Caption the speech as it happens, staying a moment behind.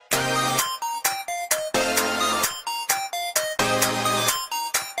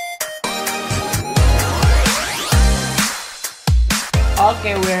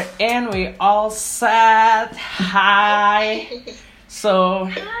Okay, we're in. We all set. Hi. So,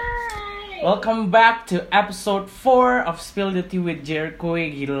 Hi. welcome back to episode 4 of Spill the Tea with Jericho.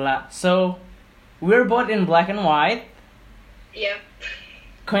 Gila. So, we're both in black and white. Yep.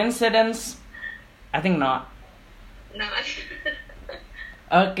 Coincidence? I think not. Not.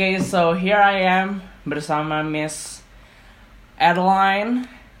 Okay, so here I am bersama Miss Adeline.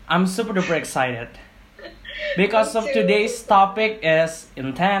 I'm super duper excited. Because of today's topic is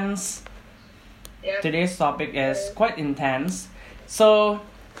intense. Yep. Today's topic is quite intense. So,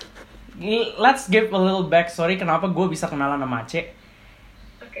 let's give a little backstory kenapa gue bisa kenalan sama Aceh.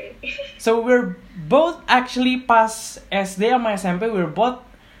 Okay. So, we're both actually pas SD sama SMP, we're both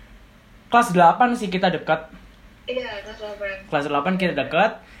kelas 8 sih kita dekat. Iya, kelas 8. Kelas 8 kita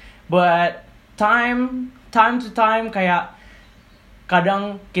dekat. But time to time kayak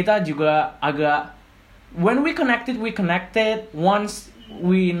kadang kita juga agak when we connected. Once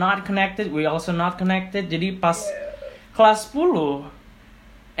we not connected, we also not connected. Jadi pas kelas 10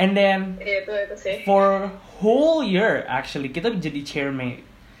 and then Iya, itu sih. for whole year actually kita jadi chairmate,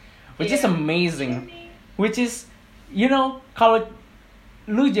 which is amazing. Which is, you know, kalau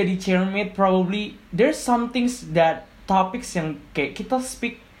lu jadi chairmate, probably there's some things that topics yang kayak kita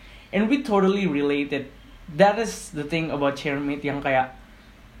speak and we totally related. That is the thing about chairmate yang kayak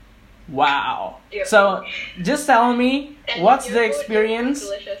wow. Yep. So just tell me, And what's your the food experience? is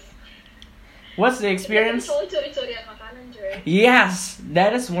delicious. What's the experience? Kita selalu curi-curian makanan, cuy. Yes,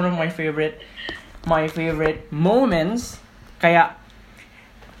 that is one of my favorite moments. Kayak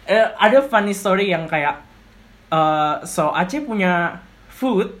ada funny story yang kayak so Aceh punya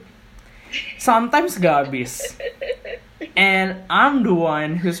food sometimes gak habis, and I'm the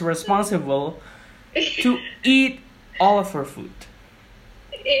one who's responsible to eat all of her food.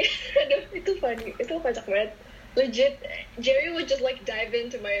 Aduh, itu funny. Itu kocak banget. Legit, Jerry would just like dive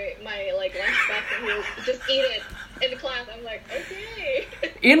into my like lunchbox and he would just eat it in class. I'm like, okay.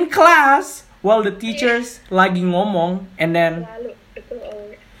 In class while the teachers lagi ngomong, and then Lalu itu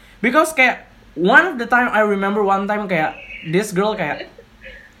always. because kayak one of the time I remember one time kayak this girl kayak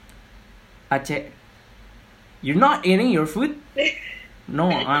Aceh, you're not eating your food? No,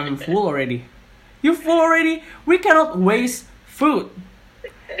 I'm full already. You full already? We cannot waste food.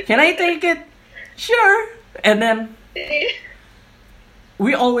 Can I take it? Sure. And then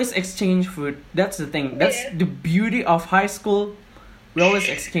we always exchange food. That's the thing. That's the beauty of high school. We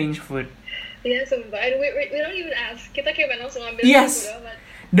always exchange food. Yeah, sumpah. And we don't even ask. Kita kayak langsung ambil Yes. food amat.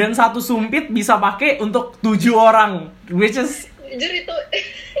 Dan satu sumpit bisa pakai untuk 7 orang, which is Jujur itu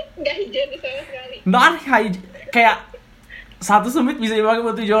nggak higienis sama sekali. not high. Kayak satu sumpit bisa dipakai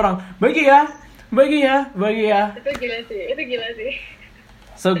buat 7 orang. Bagi ya. Itu gila sih.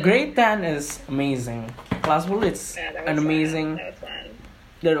 So grade 10 is amazing. Class 10 it's Yeah, an amazing. Fun.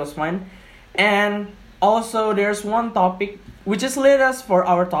 That was fun. And also there's one topic which is led us for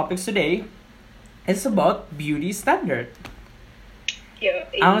our topics today. It's about beauty standard. Yo,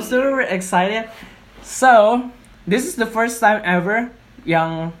 I'm super excited. So this is the first time ever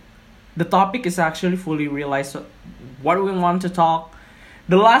yang the topic is actually fully realized what we want to talk.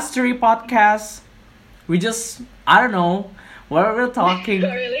 The last 3 podcasts we just, I don't know what we're talking. Oh,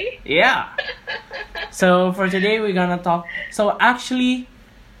 really? Yeah. So for today we're gonna talk. So actually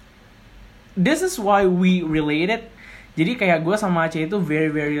this is why we related. Jadi kayak gue sama Aceh itu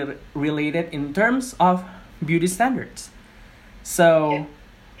very related in terms of beauty standards. So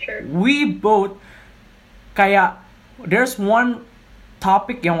Sure. we both kayak there's one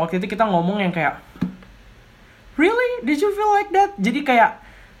topic yang waktu itu kita ngomong yang kayak really? Did you feel like that? Jadi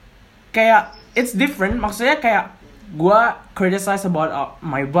kayak it's different. Maksudnya kayak gue criticize about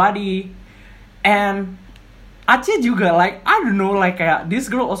my body, and Aceh juga like I don't know, like kayak this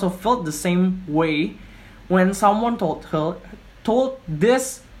girl also felt the same way when someone told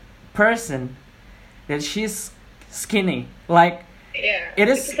this person that she's skinny. Like Yeah. it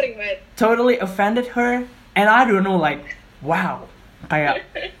is Itu sering banget. totally offended her, and I don't know, like wow, kayak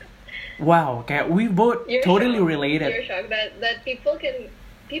we both You're totally shocked. related. You're shocked that people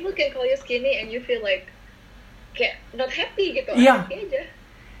can call you skinny and you feel like kayak not happy gitu. Yeah. Happy aja.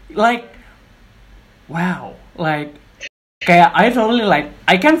 Like wow, like kayak I totally like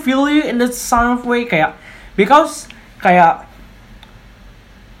I can feel you in the sort of way kayak because kayak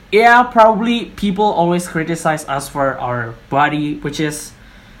yeah, probably people always criticize us for our body, which is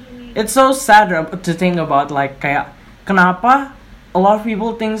it's so sad to think about, like kayak kenapa a lot of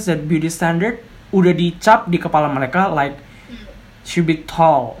people thinks that beauty standard udah dicap di kepala mereka like should be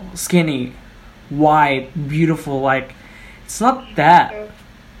tall, skinny, white, beautiful. Like it's not that,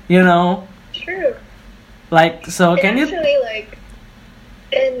 you know. True. Like so, can you? Actually, like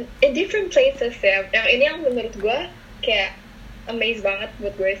And in different places ya. Yang ini yang menurut gue kayak amazed banget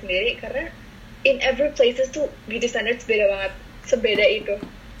buat gue sendiri karena in every places tuh beauty standards beda banget, sebeda itu.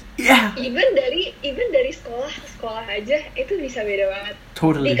 Yeah. Even dari sekolah aja itu bisa beda banget.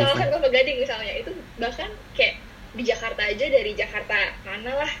 Totally Di kawasan different. Kelapa Gading misalnya itu bahkan kayak di Jakarta aja, dari Jakarta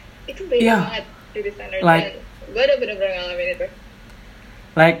mana lah itu beda Yeah. banget beauty standards. Like- Dan gue udah bener-bener ngalamin itu.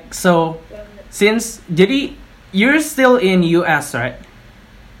 Like so, Banget. since jadi you're still in US, right?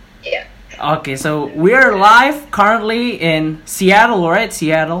 Iya. Okay, so we're live currently in Seattle, right?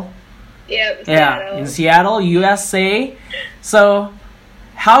 Seattle. Iya. Yeah, in Seattle, USA. So,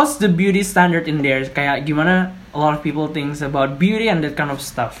 how's the beauty standard in there? Kayak gimana a lot of people thinks about beauty and that kind of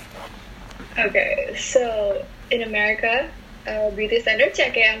stuff. Okay, so in America, beauty standards ya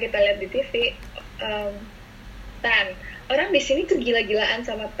kayak yang kita lihat di TV, tan. Orang di sini tuh gila-gilaan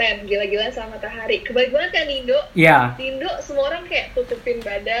sama tan, gila-gilaan sama matahari. Kebalik banget kan di Indo. Yeah. Di Indo semua orang kayak tutupin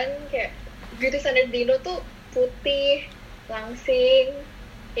badan, kayak beauty standard di Indo tuh putih, langsing,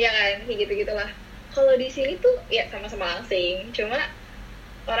 ya kan, kayak gitu-gitulah. Kalau di sini tuh ya sama-sama langsing, cuma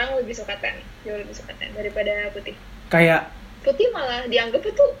orang lebih suka tan, jauh lebih suka tan daripada putih. Kayak Putih malah dianggap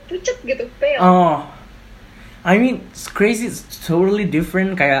itu pucet gitu, pale. oh, I mean it's crazy. It's totally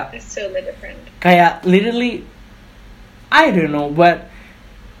different. Kayak It's totally different. literally, I don't know, but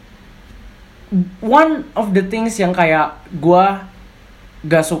one of the things yang kayak gua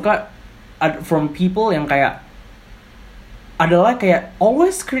gak suka from people yang kayak adalah kayak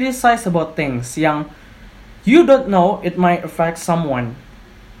always criticize about things yang you don't know it might affect someone.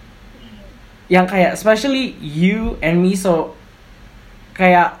 Yang kayak especially you and me, so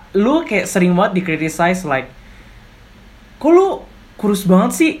kayak lu kayak sering banget di-criticize like kok lu kurus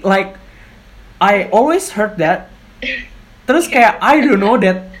banget sih, like I always heard that. Terus kayak I don't know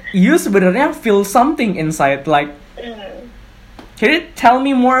that you sebenarnya feel something inside, like can you tell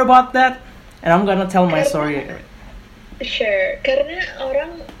me more about that? And I'm gonna tell my story. Sure, karena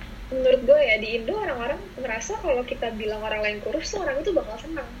orang, menurut gue ya di Indo orang-orang merasa kalau kita bilang orang lain kurus tuh orang itu bakal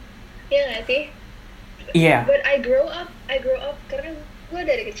senang. Iya nggak sih? Yeah. But I grow up karena gue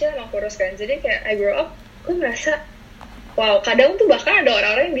dari kecil emang kurus kan, jadi kayak I grow up, gue merasa wow, kadang tuh bahkan ada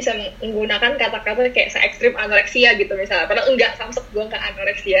orang-orang yang bisa menggunakan kata-kata kayak se-ekstrim anoreksia gitu misalnya, padahal enggak, samsek gue nggak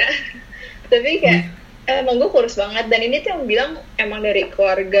anoreksia. Tapi kayak emang gue kurus banget, dan ini tuh yang bilang emang dari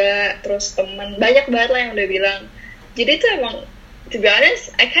keluarga, terus teman, banyak banget lah yang udah bilang. Jadi tuh emang, to be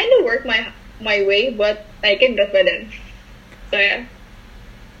honest, I kind of work my way buat naikin berat badan. So ya.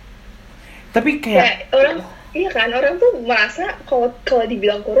 Tapi kayak orang, iya kan, orang tuh merasa kalau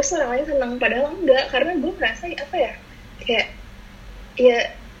dibilang kurus orang lain senang, padahal enggak, karena gue merasa apa ya, kayak ya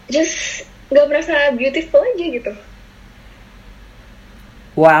just nggak merasa beautiful aja gitu.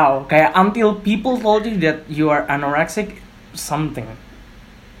 wow, kayak until people told you that you are anorexic something.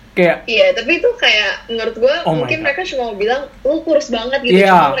 Kayak Iya, tapi itu kayak menurut gue Oh my mungkin God. mereka cuma mau bilang lu kurus banget gitu,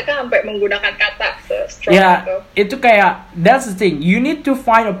 Yeah. cuma mereka sampai menggunakan kata se-strong ya gitu. itu kayak that's the thing, you need to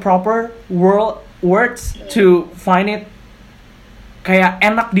find a proper words to find it kayak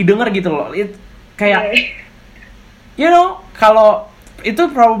enak didengar gitu loh. It kayak you know, kalau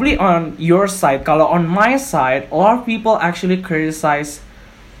itu probably on your side, kalau on my side a lot of people actually criticize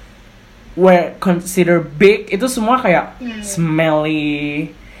where consider big itu semua kayak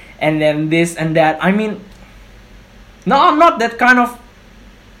smelly and then this and that. I mean, no, I'm not that kind of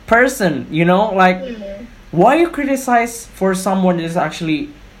person, you know, like why you criticize for someone that is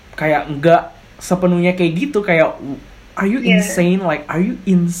actually kayak enggak sepenuhnya kayak gitu, kayak are you Yeah. insane, like are you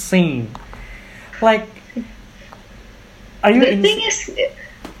insane, like are you The thing is,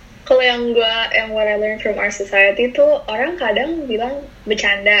 kalau yang what I learned from our society tuh orang kadang bilang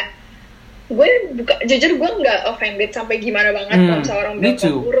bercanda. Gue jujur gue nggak offended sampai gimana banget kalau misalnya orang me bilang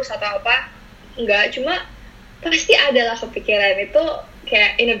too. kurus atau apa, nggak, cuma pasti adalah kepikiran itu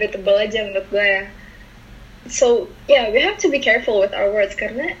kayak inevitable aja menurut gue ya. So yeah, we have to be careful with our words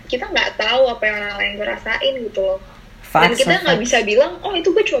karena kita nggak tahu apa yang orang lain ngerasain gitu loh. Dan kita nggak bisa bilang, oh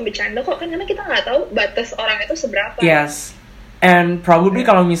itu gue cuma bercanda kok, kan karena kita nggak tahu batas orang itu seberapa. Yes, and probably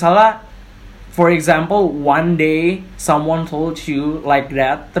kalau misalnya for example one day someone told you like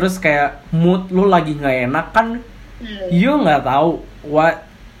that, terus kayak mood lu lagi nggak enak kan, you nggak tahu what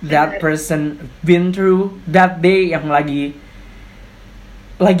that person been through that day yang lagi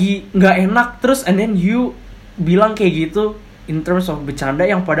nggak enak, terus and then you bilang kayak gitu in terms of bercanda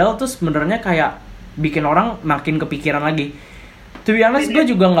yang padahal tuh sebenarnya kayak bikin orang makin kepikiran lagi. To be honest, gue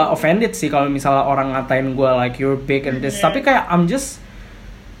juga nggak offended sih kalau misalnya orang ngatain gue like you're big and this, tapi kayak I'm just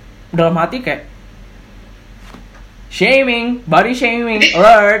dalam hati kayak shaming, body shaming,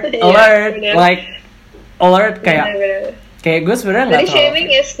 alert, Iya, alert, bener. like alert kayak Bener-bener. Kayak gue sebenarnya nggak Body terlalu. shaming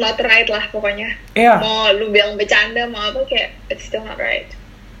is not right lah pokoknya. Iya. Mau lu bilang bercanda mau apa kayak it's still not right.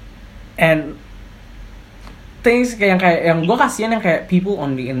 And things kayak yang gue kasihan yang kayak people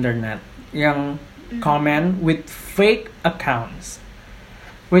on the internet yang comment with fake accounts,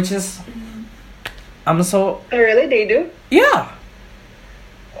 which is I'm so Oh really, they do? yeah.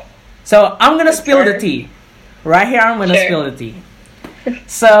 So I'm gonna spill the Sure. tea. Right here, I'm gonna Sure. spill the tea.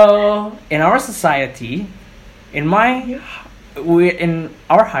 So in our society, in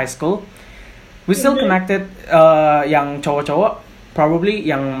our high school, we still connected. Yang cowok-cowok, probably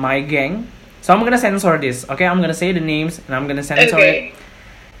yang my gang. So I'm gonna censor this, okay? I'm gonna say the names and I'm gonna censor it. Okay.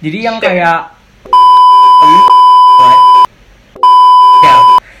 Jadi yang Sure. kayak, yeah.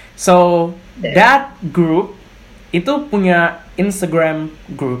 So that group itu punya Instagram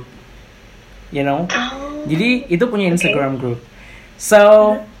group, you know? Oh. Jadi itu punya Instagram group.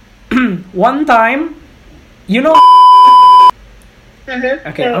 So one time, you know,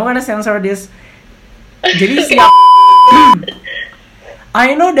 okay, I'm gonna censor this. Jadi siap.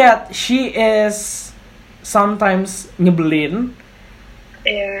 I know that she is sometimes nyebelin,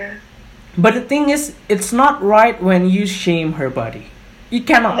 Yeah. but the thing is, it's not right when you shame her body. You Oh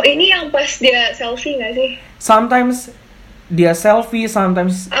cannot. ini yang pas dia selfie nggak sih? Sometimes dia selfie,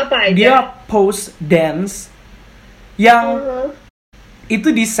 sometimes Apa aja? dia post dance yang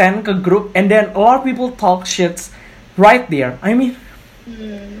itu di send ke grup, and then a lot of people talk shits right there. I mean,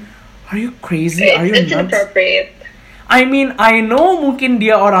 are you crazy? Are you It's nuts? inappropriate. I mean, I know mungkin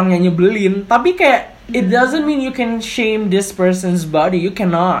dia orangnya nyebelin, tapi kayak it doesn't mean you can shame this person's body. You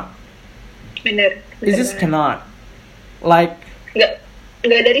cannot. Bener. You just cannot. Like,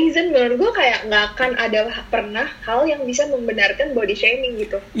 Nggak ada reason menurut gue kayak nggak akan ada pernah hal yang bisa membenarkan body shaming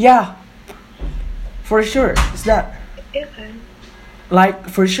gitu. yeah, for sure, it's that. Iya kan? Like,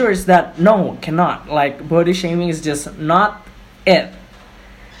 for sure, it's that. No, cannot. Like, body shaming is just not it.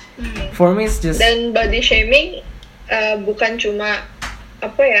 For me, it's just. Dan body shaming bukan cuma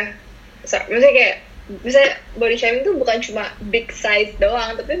apa ya? Maksudnya kayak misalnya body shaming tuh bukan cuma big size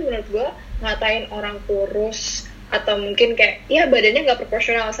doang, tapi menurut gue ngatain orang kurus atau mungkin kayak ya badannya nggak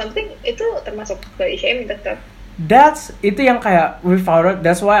proporsional something itu termasuk body shaming tetap. Itu yang kayak we found out.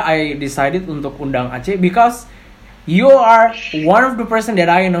 That's why I decided untuk undang Aceh, because you are one of the person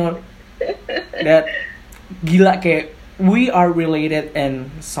that I know that gila kayak we are related in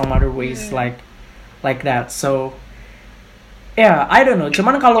some other ways like that. So yeah, I don't know.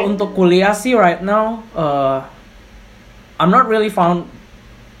 Cuman kalau untuk kuliah sih right now, I'm not really found.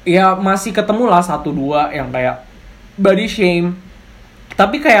 Ya masih ketemu lah 1-2 yang kayak body shame.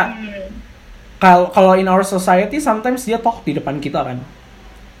 Tapi kayak kalau in our society sometimes dia talk di depan kita kan.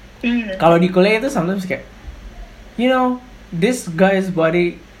 Kalau di kuliah itu sometimes kayak, you know, this guy's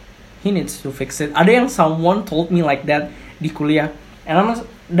body, he needs to fix it. Ada yang someone told me like that di kuliah, and I'm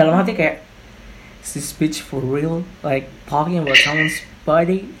dalam hati kayak, is this bitch for real? Like talking about someone's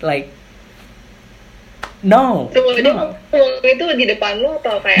body, like no. Ngomong itu di depan lo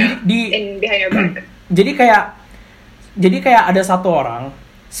atau kayak in behind your back? Jadi kayak ada satu orang.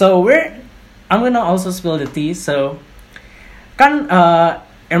 So I'm gonna also spill the tea. So kan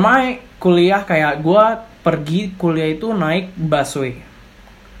in my kuliah kayak gue pergi kuliah itu naik busway.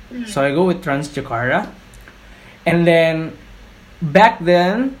 So I go with Transjakarta. And then back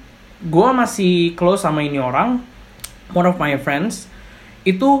then gue masih close sama ini orang, one of my friends.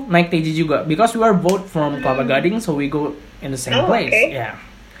 Itu naik TJ juga, because we are both from Kelapa Gading, so we go in the same place. Okay. Yeah.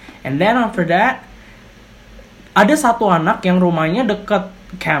 And then after that, ada satu anak yang rumahnya deket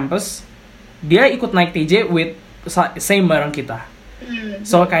campus, dia ikut naik TJ with same bareng kita.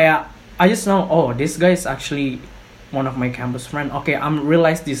 So kayak I just know, oh, this guy is actually one of my campus friend. Okay, I'm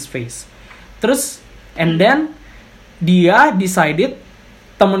realize this face. Terus and then dia decided,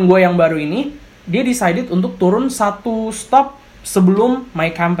 temen gue yang baru ini, dia decided untuk turun satu stop sebelum my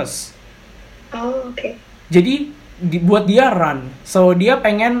campus. Oh, okay. Jadi buat dia run. So dia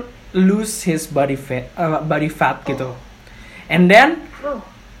pengen lose his body fat gitu. And then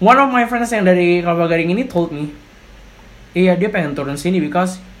one of my friends yang dari Kelapa Gading ini told me, iya dia pengen turun sini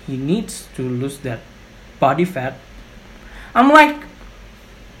because he needs to lose that body fat. I'm like,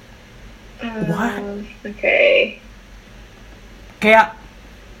 what? Okay. Kayak,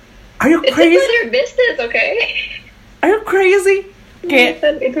 are you It's crazy? their business, okay? Are you crazy? Kayak,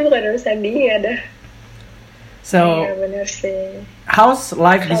 Itu bukan urusan dia dah. so Iya benar sih. how's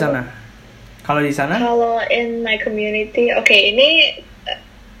life di sana? Kalau di sana? Kalau in my community, okay,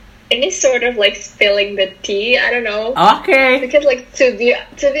 ini sort of like spilling the tea. I don't know. Okay. Because like to be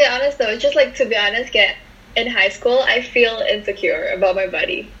honest though, just like to be honest, kayak in high school I feel insecure about my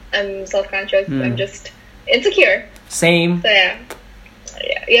body. I'm self-conscious. I'm just insecure. Same. So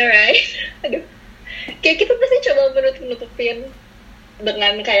you're right. Aduh, kayak kita pasti coba menutupin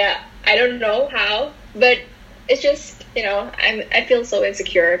dengan kayak I don't know how, but it's just I feel so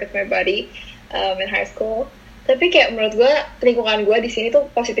insecure with my body in high school. Tapi kayak menurut gue lingkungan gue di sini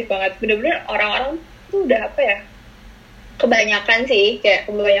tuh positif banget. Bener-bener orang-orang tuh udah apa ya? Kebanyakan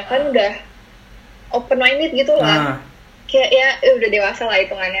udah open minded gitu lah. Kayak ya udah dewasa lah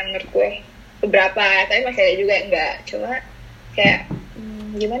hitungannya menurut gue. Beberapa, tapi masih ada juga yang enggak. Cuma kayak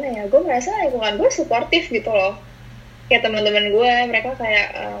gimana ya? Gue merasa lingkungan gue suportif gitu loh. Kayak teman-teman gue, mereka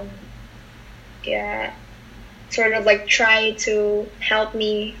kayak sort of like try to help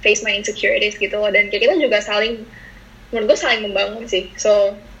me face my insecurities gitu loh. Dan kayak kita juga menurut gue saling membangun sih.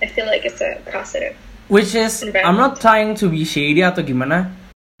 So I feel like it's a positive. Which is, I'm not trying to be shady atau gimana.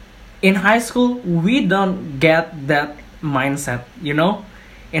 In high school, we don't get that mindset, you know?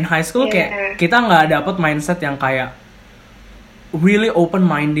 In high school kayak kita nggak dapet mindset yang kayak really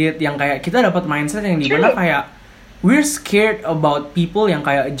open-minded, yang kayak kita dapet mindset yang dimana kayak we're scared about people yang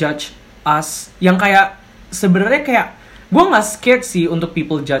kayak judge us, yang kayak sebenarnya kayak gue nggak scared sih untuk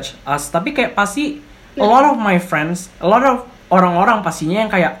people judge us, tapi kayak pasti a lot of my friends, a lot of orang-orang pastinya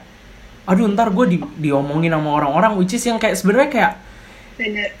yang kayak aduh ntar gue diomongin sama orang-orang, which is yang kayak sebenarnya kayak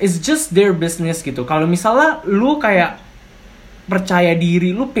it's just their business gitu. Kalau misalnya lu kayak percaya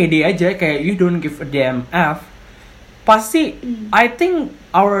diri, lu pede aja kayak you don't give a damn F, pasti I think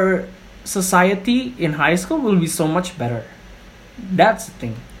our society in high school will be so much better. That's the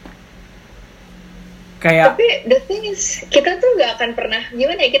thing. Kayak tapi the thing is kita tuh gak akan pernah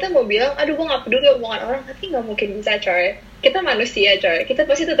gimana ya, kita mau bilang aduh gue gak peduli omongan orang, tapi gak mungkin bisa coy. Kita manusia coy, kita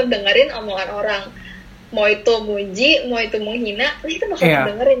pasti tetap dengerin omongan orang, mau itu muji, mau itu menghina, kita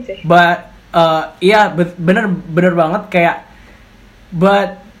bakal dengerin sih. But bener banget kayak,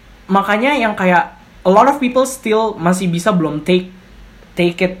 but makanya yang kayak a lot of people still masih bisa belum take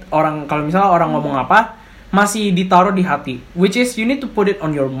it orang, kalau misalnya orang ngomong apa masih ditaruh di hati, which is you need to put it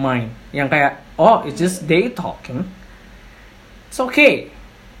on your mind, yang kayak oh it's just they talking, it's okay,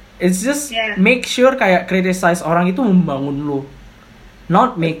 it's just make sure kayak criticize orang itu membangun lu,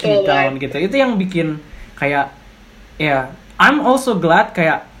 not make you down gitu. Itu yang bikin kayak I'm also glad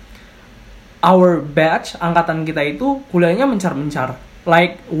kayak our batch, angkatan kita itu kuliahnya mencar-mencar,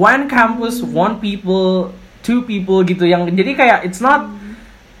 like one campus, one people, two people gitu, yang jadi kayak it's not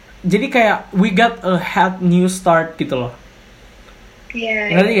jadi kayak we got a new start gitu loh.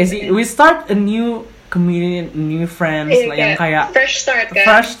 Ngerti gak sih? We start a new community, new friends, yang kayak fresh start kan?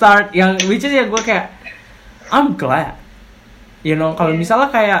 Fresh start, yang which is ya gue kayak I'm glad, you know. Kalau misalnya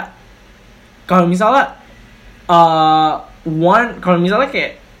kayak kalau misalnya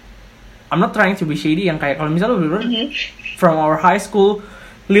kayak I'm not trying to be shady, yang kayak kalau misalnya from our high school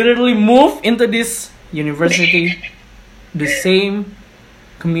literally move into this university, the same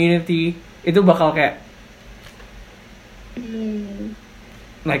community, itu bakal kayak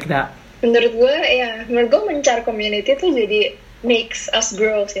like that. Menurut gue mencar community tuh jadi makes us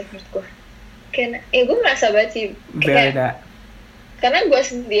grow sih menurut gue. Kayak gue merasa banget sih kayak, karena gue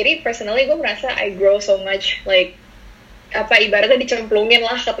sendiri personally gue merasa I grow so much, like apa ibaratnya dicemplungin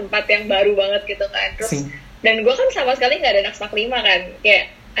lah ke tempat yang baru banget gitu kan. Terus dan gue kan sama sekali nggak ada anak SMAK 5 kan, kayak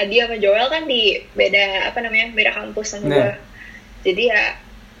Adi sama Joel kan di beda kampus sama gue. Jadi ya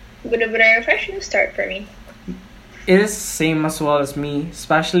bener-bener fresh new start for me. It is same as well as me,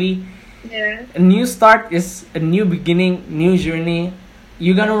 especially a new start is a new beginning, new journey.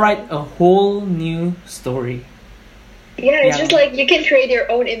 You're gonna write a whole new story. It's just like you can create your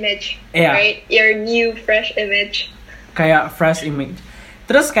own image, right? Your new fresh image. Kayak fresh image.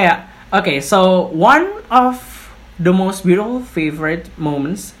 Terus kayak okay, so one of the most beautiful favorite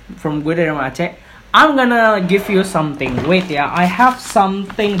moments from gue dari Aceh, I'm gonna give you something. Wait I have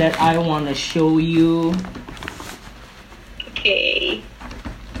something that I wanna show you. Okay.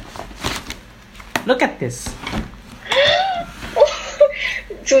 Look at this.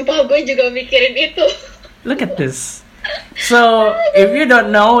 Sumpah gue juga mikirin itu. Look at this. So, if you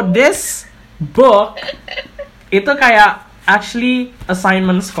don't know, this book itu kayak actually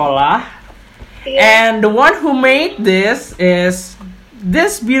assignment sekolah. And the one who made this is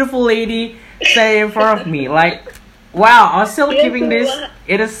this beautiful lady standing in front of me. Like, wow, I'm still keeping this.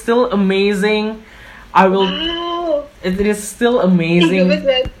 It is still amazing. It is still amazing.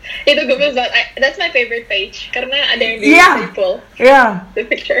 Itu gemes banget. That's my favorite page karena ada yang simple. The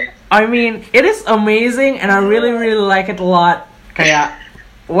picture. I mean, it is amazing and I really like it a lot. Kayak,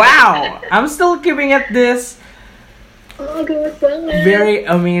 wow, I'm still keeping it this. Oh, gemes banget. Very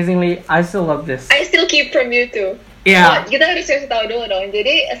amazingly, I still love this. I still keep from you too. Kita harus kasih tahu dulu dong.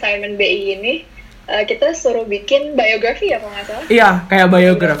 Jadi assignment BI ini kita suruh bikin biografi ya kalau nggak salah. Iya, kayak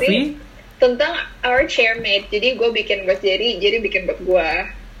biografi tentang our chairmate. Jadi gue bikin buat Jerry bikin buat gue.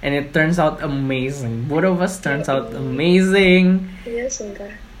 And it turns out amazing. Both of us turns out amazing. Iya,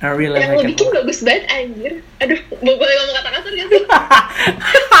 sumpah. I really yang like lo it. bikin bagus banget anjir. Aduh, boleh ngomong kata-kata gak sih?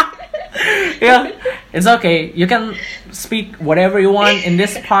 Yeah, it's okay. You can speak whatever you want in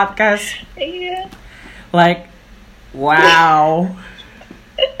this podcast. Iya. Like, wow.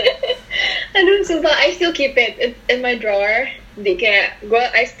 Aduh, sumpah, I still keep it in my drawer. Di kayak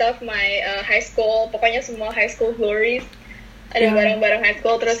I stuff my high school, pokoknya semua high school glories. Ada barang-barang high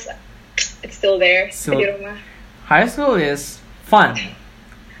school, terus it's still there di rumah. High school is fun.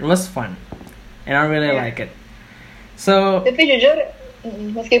 It was fun, and I really like it. So. Tapi jujur,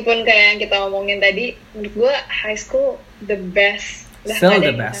 meskipun kayak yang kita omongin tadi, menurut gue high school the best. Still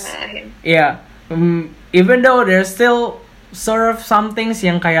the best. Yeah. Even though there's still sort of some things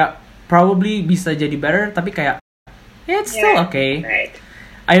yang kayak probably bisa jadi better, tapi kayak it's still okay. Right.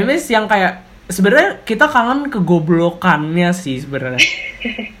 I miss yang kayak sebenarnya kita kangen kegoblokannya sih sebenarnya.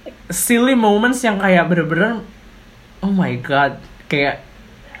 Silly moments yang kayak bener-bener oh my god, kayak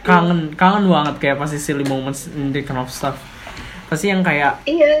kangen banget kayak pasti silly moments in the kind of stuff. Pasti yang kayak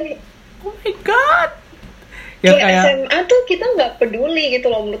oh my god. Ya kayak SMA tuh kita nggak peduli gitu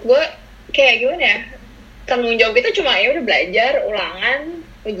loh, menurut gue kayak gimana ya, tanggung jawab kita cuma ya udah belajar, ulangan,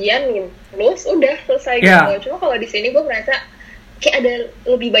 ujian, lulus, udah selesai gitu. Cuma kalau di sini gue merasa kayak ada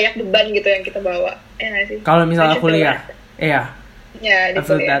lebih banyak beban gitu yang kita bawa, ya nggak sih? Kalau misalnya kuliah, ya di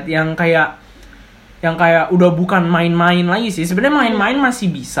kuliah. Yang kayak udah bukan main-main lagi sih. Sebenarnya main-main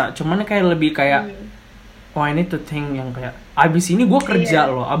masih bisa, cuman kayak lebih kayak oh I need to think yang kayak abis ini gue kerja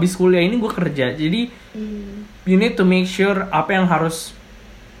loh, abis kuliah ini gue kerja, jadi you need to make sure apa yang harus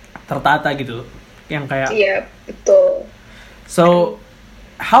tertata gitu, yang kayak betul. So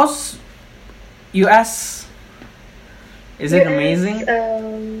how's US? Is it amazing?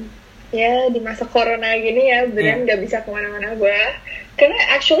 Ya di masa corona gini ya, beneran nggak bisa kemana-mana gue. Karena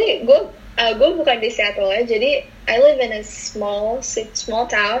actually gue bukan di Seattle ya, jadi I live in a small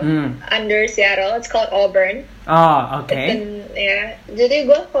town under Seattle. It's called Auburn. Oh, okay. Jadi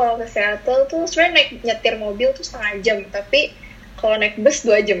gue kalau ke Seattle tuh sebenarnya nyetir mobil tuh setengah jam, tapi kalau naik bus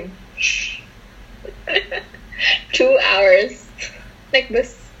 2 jam. 2 hours naik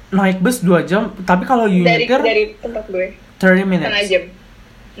bus. Naik bus 2 jam, tapi kalau you nyetir dari tempat gue 30 minutes. Setengah jam.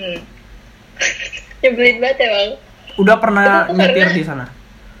 Nyebelin banget ya bang. Udah pernah nyetir di sana?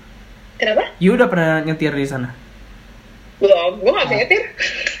 Kenapa? You udah pernah nyetir di sana? Belum, gue gak bisa nyetir.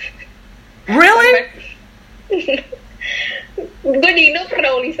 Really? Gue di Indo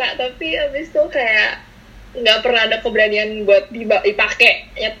pernah Ulisa, tapi abis itu kayak gak pernah ada keberanian buat dipakai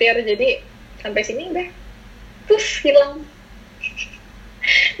nyetir, jadi sampai sini udah hilang.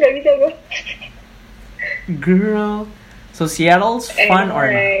 Gak bisa gue. Girl, so Seattle's fun or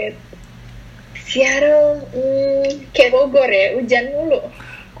not? Seattle, kayak Bogor ya, hujan mulu.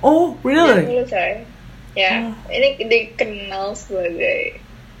 Oh, really? Hujan mulu coy. Ya, ini dikenal sebagai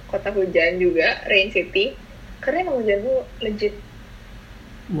kota hujan juga, rain city. Karena emang hujan mulu, legit.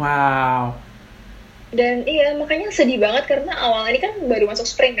 Wow. Dan iya, makanya sedih banget karena awal ini kan baru masuk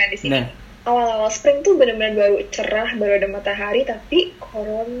spring kan di sini. Awal-awal spring tuh benar-benar baru cerah, baru ada matahari, tapi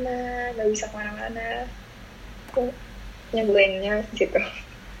corona, gak bisa kemana-mana. Nyebelinnya gitu.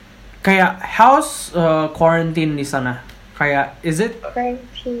 Kayak how's quarantine di sana? Kayak is it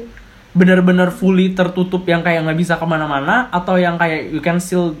quarantine benar-benar fully tertutup yang kayak nggak bisa kemana-mana, atau yang kayak you can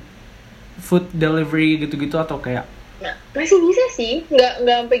still food delivery gitu-gitu, atau kayak masih bisa sih, nggak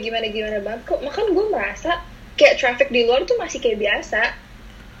sampai gimana banget kok. Makan gue merasa kayak traffic di luar tuh masih kayak biasa.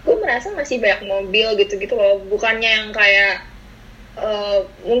 Gue merasa masih banyak mobil gitu-gitu loh, bukannya yang kayak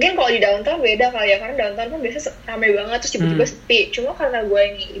mungkin kalau di downtown beda kali ya, karena downtown kan biasa ramai banget terus tiba-tiba sepi. Cuma karena gue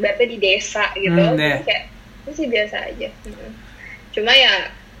ini ibaratnya di desa gitu, jadi kayak masih biasa aja. Cuma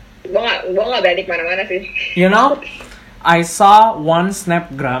ya gue nggak berani kemana-mana sih. You know, I saw one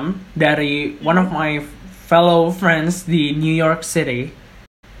snapgram dari one of my fellow friends di New York City.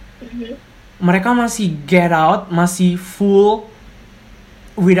 Mereka masih get out, masih full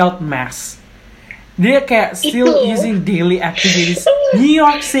without mask. Dia kayak still using daily activities. New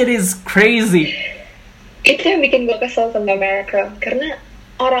York City is crazy. Itu yang bikin gue kesel sama Amerika, karena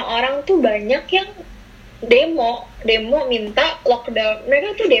orang-orang tuh banyak yang demo minta lockdown.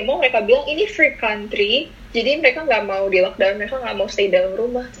 Mereka tuh demo, mereka bilang ini free country, jadi mereka nggak mau di lockdown, mereka nggak mau stay dalam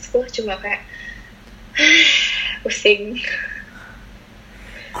rumah. Terus gue cuma kayak pusing.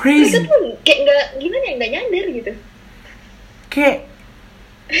 Crazy. Mereka tuh kayak nggak nyadar gitu. Kayak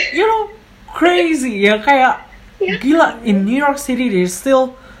crazy ya, kayak gila. In New York City there's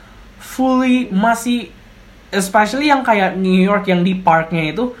still fully masih, especially yang kayak New York yang di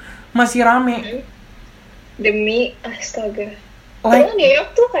parknya itu masih rame. Demi astaga. Like, Padahal New York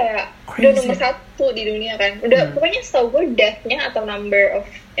tuh kayak udah crazy. nomor 1 di dunia kan. Udah pokoknya setahu gue death-nya atau number of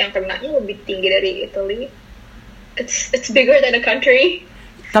yang kenanya lebih tinggi dari Italy. It's bigger than a country.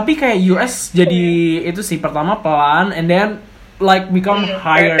 Tapi kayak US jadi itu sih pertama pelan and then like become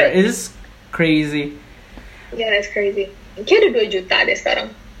higher. Perfect. It's crazy. Yeah, it's crazy. Kayak udah 2 juta deh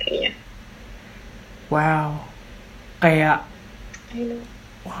sekarang kayaknya. Wow. Kayak I know.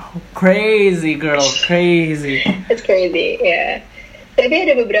 wow, crazy girl, crazy. It's crazy, ya. Yeah. Tapi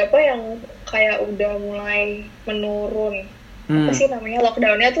ada beberapa yang kayak udah mulai menurun. Apa sih namanya,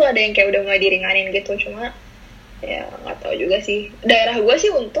 lockdown-nya tuh ada yang kayak udah mulai diringanin gitu. Cuma ya nggak tahu juga sih. Daerah gue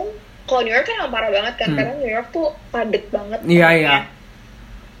sih untung. Kalau New York kan yang parah banget kan, karena New York tuh padet banget. Iya, iya.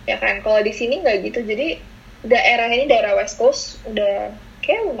 Ya kan, kalau di sini nggak gitu. Jadi daerah ini, daerah West Coast udah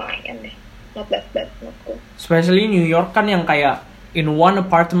kayak lumayan deh. Not that bad, not good. Especially New York kan yang kayak in one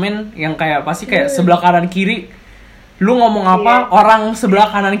apartment yang kayak pasti kayak sebelah kanan kiri lu ngomong apa orang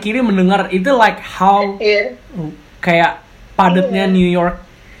sebelah kanan kiri mendengar itu, like how kayak padatnya New York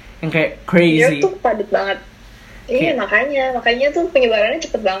yang kayak crazy. New York tuh padat banget. Iya, makanya tuh penyebarannya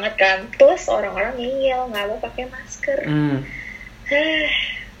cepet banget kan. Plus orang-orang ngeyel, nggak mau pakai masker.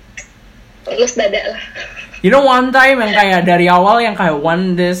 Lulus dada lah. You know one time yang kayak dari awal yang kayak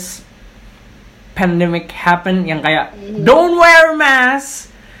when this pandemic happen yang kayak don't wear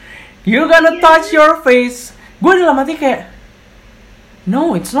mask, you're gonna touch your face. Gue dalam hati kayak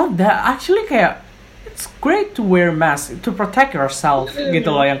no, it's not that. Actually kayak it's great to wear mask to protect yourself gitu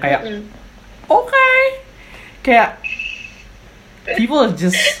loh, yang kayak okay. Kayak people are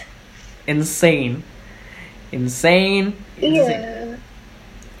just insane. Iya.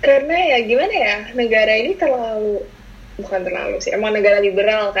 Karena ya gimana ya, negara ini bukan terlalu sih, emang negara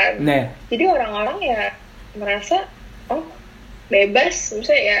liberal kan. Nah. Jadi orang-orang ya merasa bebas,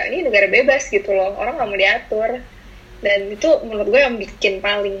 maksudnya ya ini negara bebas gitu loh, orang nggak mau diatur. Dan itu menurut gue yang bikin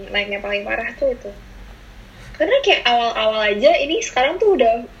naiknya paling parah tuh itu. Karena kayak awal-awal aja, ini sekarang tuh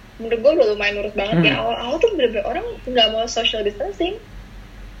udah, menurut gue udah lumayan nurut banget ya. Awal-awal tuh bener-bener orang nggak mau social distancing.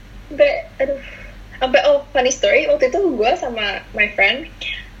 Sampai funny story, waktu itu gue sama my friend,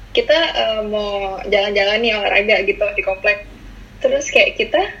 kita mau jalan-jalan nih olahraga gitu di komplek. Terus kayak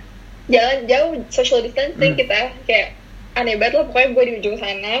kita jalan jauh social distancing, kita kayak aneh banget lah, pokoknya gue di ujung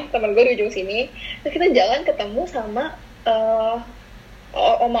sana, teman gue di ujung sini. Terus kita jalan ketemu sama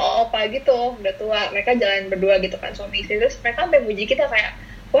oma opa gitu, udah tua. Mereka jalan berdua gitu kan, suami istri. Terus mereka sampai muji kita kayak,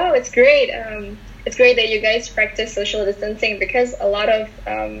 wow, it's great that you guys practice social distancing because a lot of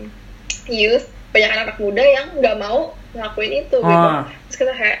youth, banyak anak muda yang nggak mau ngelakuin itu gitu. Terus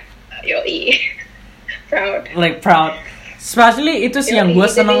kita kayak yoi proud. Especially itu sih yang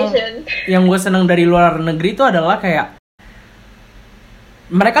gue seneng dari luar negeri itu adalah kayak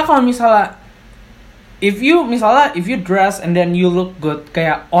mereka kalau misalnya if you dress and then you look good,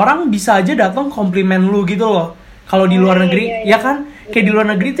 kayak orang bisa aja datang komplimen lu gitu loh. Kalau di luar negeri, ya kan? Kayak di luar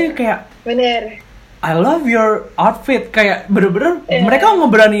negeri tuh kayak bener, I love your outfit, kayak bener-bener mereka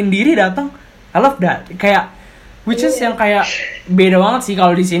ngeberaniin diri datang. I love that. Kayak which is yang kayak beda banget sih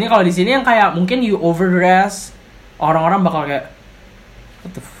kalau di sini. Kalau di sini yang kayak mungkin you overdress, orang-orang bakal kayak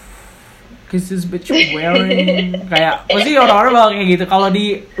what the is this bitch wearing? Kayak pasti orang-orang bakal kayak gitu. Kalau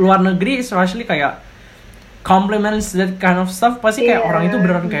di luar negeri especially kayak compliments, that kind of stuff, pasti kayak orang itu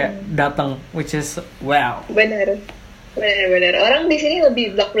beneran kayak datang, which is wow. Bener. Orang di sini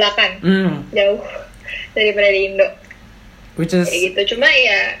lebih belak-belakan, jauh daripada di Indo. Which is kayak gitu. Cuma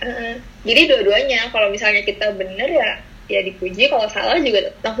ya, jadi dua-duanya. Kalau misalnya kita bener ya dipuji, kalau salah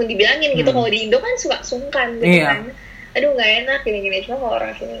juga langsung dibilangin gitu. Kalau di Indo kan suka sungkan gitu kan. Aduh nggak enak gini-gini. Cuma kalau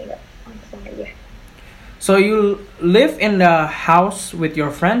orang sini nggak, langsung aja. So you live in the house with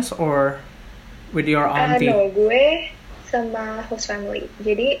your friends or with your auntie? No, gue sama host family.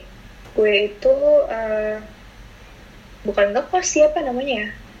 Jadi gue itu bukan ngekos, siapa namanya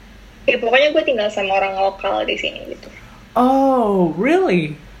ya? Pokoknya gue tinggal sama orang lokal di sini gitu. Oh,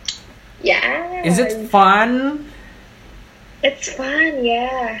 really? Yeah. Is it fun? It's fun,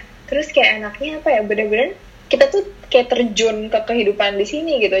 ya. Terus kayak enaknya apa ya? Bener-bener kita tuh kayak terjun ke kehidupan di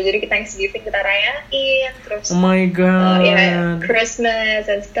sini gitu. Jadi kita Thanksgiving kita rayain, terus oh my god,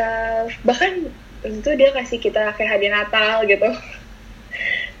 Christmas and stuff. Bahkan itu dia kasih kita kayak hadiah Natal gitu.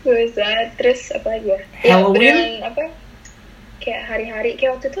 Terus apa lagi ya? Halloween? Ya, apa? Kayak hari-hari,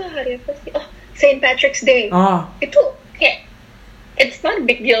 kayak waktu itu hari apa sih? Oh, Saint Patrick's Day. Itu kayak it's not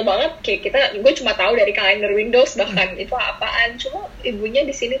big deal banget, kayak gue cuma tahu dari kalender Windows bahkan itu apaan. Cuma ibunya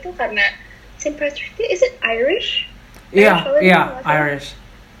di sini tuh karena Saint Patrick's Day, is it Irish? Iya, Irish.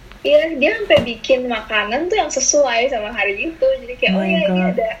 Iya, dia sampai bikin makanan tuh yang sesuai sama hari itu. Jadi kayak, Oh oh my ya ini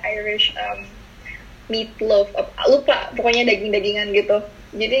God. ada Irish meatloaf, lupa, pokoknya daging-dagingan gitu.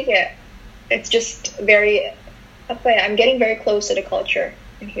 Jadi kayak, it's just very, apa ya, I'm getting very close to the culture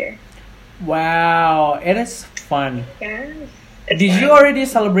in here. Wow, it is fun. Yeah. Did you already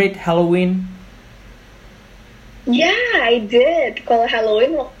celebrate Halloween? Yeah, I did. Kalau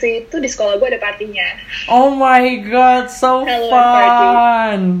Halloween waktu itu di sekolah gue ada partinya. Oh my God, so Halloween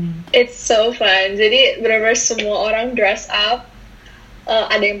fun. It's so fun. Jadi benar-benar semua orang dress up.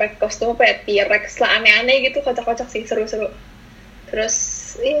 Ada yang pakai kostum apa ya, T-Rex lah, aneh-aneh gitu, kocak-kocak sih, seru-seru. Terus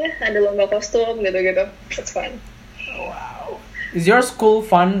iya, ada lomba kostum gitu-gitu. It's fun. Wow. Is your school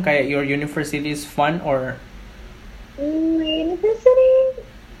fun? Kayak your university is fun or? My university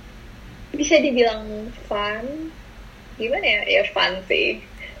bisa dibilang fun. Gimana ya? Ya fun sih.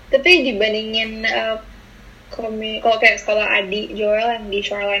 Tapi dibandingin kalau kayak sekolah Adi Joel yang di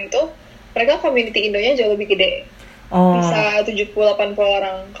Shoreline tuh, mereka community Indonya jauh lebih gede. Oh. Bisa 70-80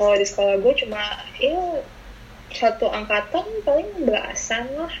 orang. Kalau di sekolah gue cuma ya satu angkatan paling belasan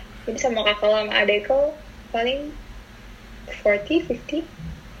lah. Jadi sama kakak sama adekku paling 40-50.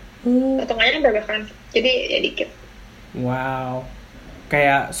 Potongannya berapa kan? Jadi ya dikit. Wow.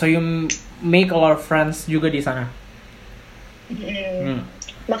 Kayak so you make a lot of friends juga di sana.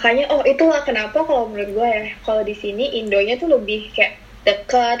 Makanya itulah kenapa kalau menurut gue ya, kalau di sini Indonya tuh lebih kayak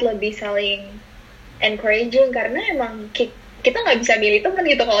dekat, lebih saling encouraging, karena emang kita nggak bisa milih teman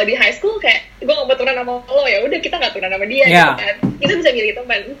gitu. Kalau di high school kayak gue nggak mau temenan sama lo, ya udah kita nggak temenan sama dia gitu kan. Kita bisa milih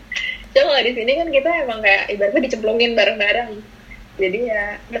teman. Cuma kalau di sini kan kita emang kayak ibaratnya dicemplungin bareng-bareng. Jadi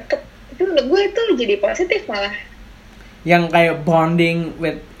ya deket. Itu menurut gue itu jadi positif malah. Yang kayak bonding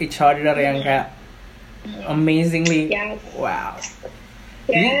with each other yang kayak amazingly. Yes. Wow.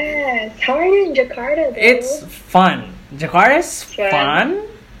 Yes. How are you in Jakarta though? It's fun. Jakarta is fun.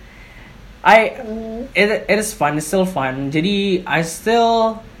 It is fun. It's still fun. Jadi I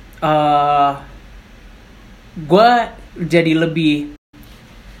still gue jadi lebih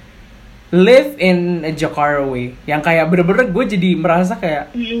live in a Jakarta way. Yang kayak bener-bener gue jadi merasa kayak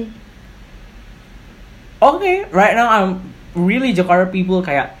okay, right now I'm really Jakarta people,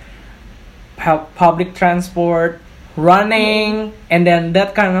 kayak have public transport, running, and then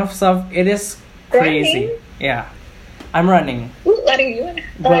that kind of stuff. It is crazy. Running? Yeah, I'm running. Lari gimana?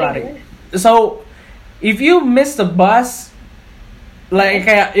 Gue lari. So if you miss the bus, like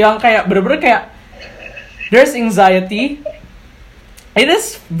kayak bener-bener kayak there's anxiety. It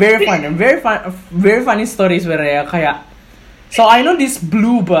is very fun and very funny stories where ya kayak. So I know this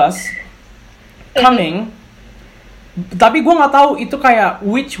blue bus coming, tapi gue nggak tahu itu kayak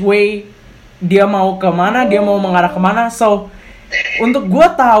which way dia mau kemana, dia mau mengarah kemana. So untuk gue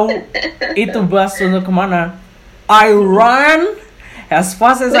tahu itu bus untuk kemana, I run as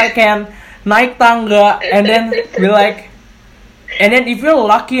fast as I can, naik tangga, and then be like, and then if you're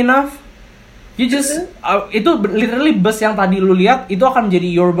lucky enough, you just itu literally bus yang tadi lu lihat itu akan menjadi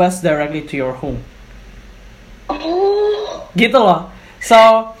your bus directly to your home. Oh. Gitu loh. So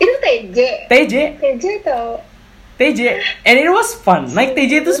itu TJ tau. TJ, and it was fun. Naik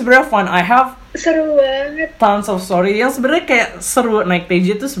TJ itu sebenarnya fun. I have seru banget. Tons of story yang sebenarnya kayak seru. Naik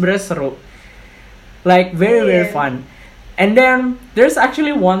TJ itu sebenarnya seru. Like very fun. And then there's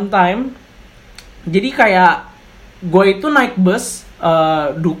actually one time. Jadi kayak gue itu naik bus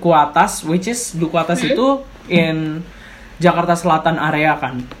Duku Atas, which is Duku Atas itu in Jakarta Selatan area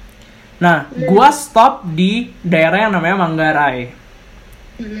kan. Nah, gue stop di daerah yang namanya Manggarai.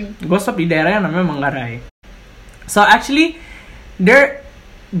 Gue stop di daerah yang namanya Manggarai. So actually,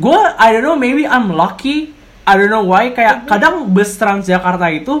 I don't know, maybe I'm lucky, I don't know why, kayak kadang bus Transjakarta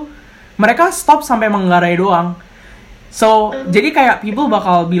itu mereka stop sampai Manggarai doang. So jadi kayak people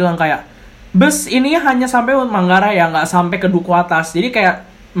bakal bilang kayak bus ini hanya sampai Manggarai ya, nggak sampai ke Duku Atas. Jadi kayak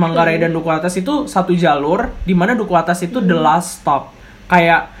Manggarai dan Duku Atas itu satu jalur, di mana Duku Atas itu the last stop.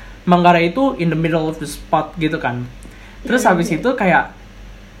 Kayak Manggarai itu in the middle of the spot gitu kan. Terus habis itu kayak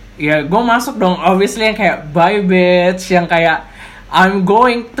ya gue masuk dong, obviously yang kayak bye bitch, yang kayak I'm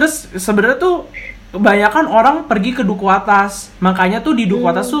going. Terus sebenarnya tuh kebanyakan orang pergi ke Duku Atas, makanya tuh di Duku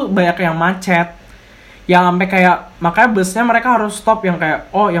Atas tuh banyak yang macet, yang sampai kayak makanya busnya mereka harus stop yang kayak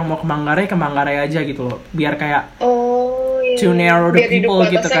yang mau ke Manggarai aja gitu loh, biar kayak to narrow the people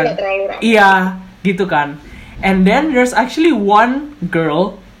gitu kan. Iya gitu kan. And then there's actually one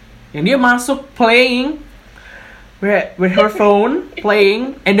girl yang dia masuk playing with her phone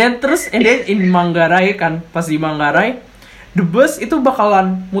playing, and then in Manggarai kan, pas di Manggarai the bus itu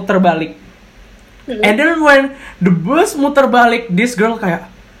bakalan muter balik. And then when the bus muter balik, this girl kayak,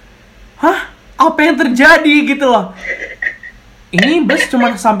 hah? Apa yang terjadi gitu loh? ini bus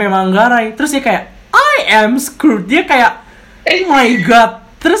cuma sampai Manggarai. Terus dia kayak, I am screwed. Dia kayak, oh my god.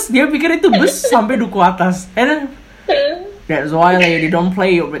 Terus dia pikir itu bus sampai Duku Atas. And then, that's why like, you don't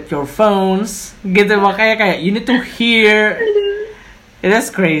play with your phones. Gitu, makanya kayak, you need to hear. It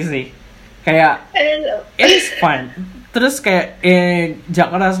is crazy. Kayak, it is fun. Terus kayak,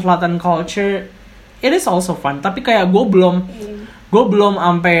 Jakarta Selatan culture, it is also fun. Tapi kayak, gue belum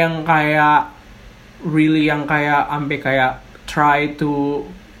sampai yang kayak, really yang kayak, sampai kayak, try to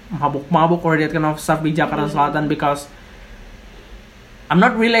mabuk-mabuk or that kind of stuff di Jakarta Selatan because I'm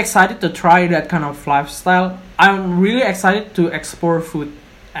not really excited to try that kind of lifestyle. I'm really excited to explore food,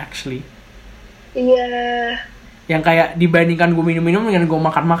 actually. Iya. Yeah. Yang kayak dibandingkan gue minum-minum dengan gue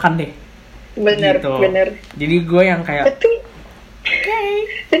makan-makan deh. Bener, gitu. Bener. Jadi gue yang kayak...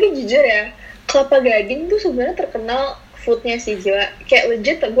 Tapi jujur ya, Kelapa Gading tuh sebenarnya terkenal foodnya sih, gila. Kayak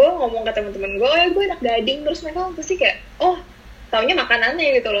legit, gue ngomong ke teman-teman gue, oh ya gue anak Gading. Terus mereka pasti kayak, oh, taunya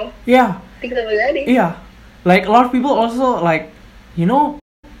makanannya gitu loh. Iya. Di Kelapa Gading. Iya. Like, a lot of people also like, you know,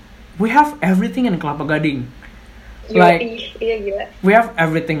 we have everything in Kelapa Gading. Like, iya gila. We have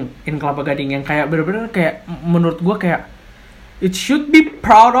everything in Kelapa Gading yang kayak bener-bener kayak menurut gue kayak it should be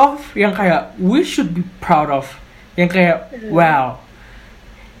proud of, yang kayak we should be proud of, yang kayak wow,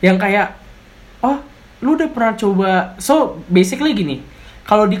 yang kayak oh lu udah pernah coba. So basically gini,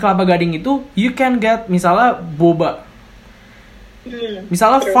 kalau di Kelapa Gading itu you can get misalnya boba,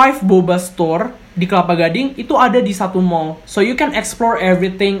 misalnya 5 boba store di Kelapa Gading itu ada di satu mall, so you can explore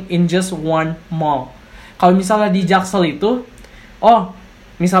everything in just one mall. Kalau misalnya di Jaksel itu, oh,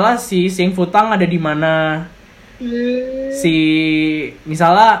 misalnya si Sing Futang ada di mana, si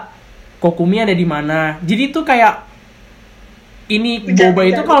misalnya Kokumi ada di mana. Jadi itu kayak ini boba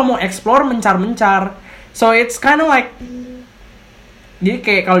itu kalau mau explore mencar-mencar. So it's kind of like, jadi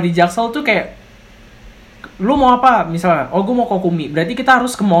kayak kalau di Jaksel tuh kayak, lu mau apa? Misalnya, oh gue mau Kokumi, berarti kita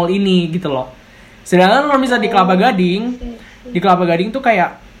harus ke mall ini gitu loh. Sedangkan kalau misalnya di Kelapa Gading tuh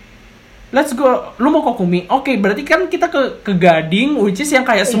kayak let's go, lu mau Kokumi, oke, berarti kan kita ke Gading, which is yang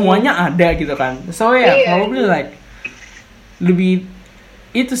kayak semuanya ada gitu kan. So probably like lebih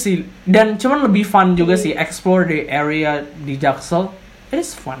itu sih, dan cuman lebih fun juga sih explore the area di Jaksel. It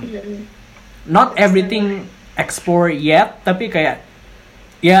is fun. Not everything explore yet, tapi kayak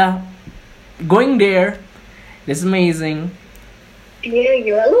going there, it's amazing. Iya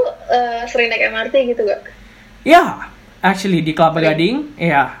gila, lu sering naik MRT gitu gak? Yeah, actually di Kelapa Gading,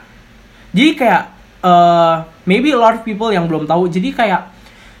 yeah. Jadi kayak maybe a lot of people yang belum tahu. Jadi kayak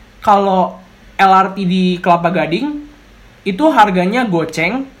kalau LRT di Kelapa Gading itu harganya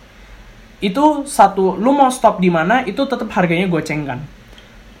goceng. Itu satu, lu mau stop di mana itu tetap harganya goceng kan.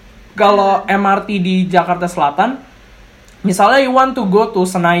 Kalau MRT di Jakarta Selatan, misalnya you want to go to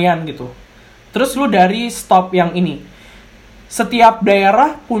Senayan gitu. Terus lu dari stop yang ini. Setiap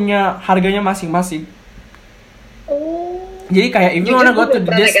daerah punya harganya masing-masing. Jadi kayak if you wanna go to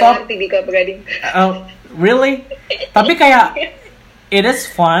this stop, really? Tapi kayak it is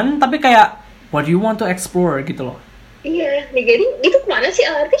fun, tapi kayak what do you want to explore gitu loh. Iya, di Gading itu kemana sih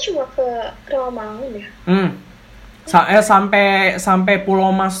LRT? Cuma ke Rawamangun ya? Sampai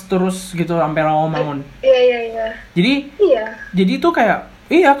Pulau Mas terus gitu sampai Rawamangun. Iya. Jadi itu kayak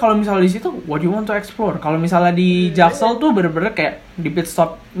kalau misalnya di situ what do you want to explore. Kalau misalnya di Jaksel tuh bener-bener kayak di pit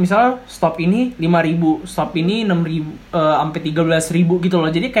stop, misalnya stop ini 5.000, stop ini 6.000 sampai 13.000 gitu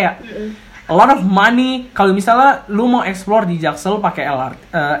loh. Jadi kayak a lot of money. Kalau misalnya lu mau explore di Jaksel pakai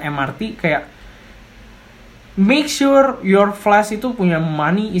MRT kayak make sure your flash itu punya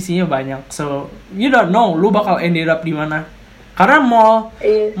money, isinya banyak. So you don't know lu bakal ended up di mana. Karena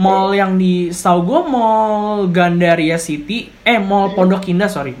mall yang di setahu gue mall Gandaria City, mall Pondok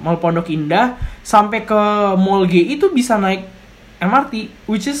Indah sampai ke mall G itu bisa naik MRT,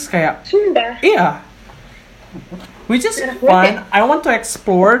 which is kayak iya, which is fun. I want to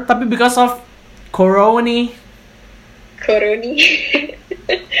explore, tapi because of Corona.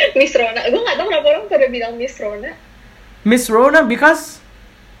 Miss Rona, gue nggak tahu kenapa orang pada bilang Miss Rona because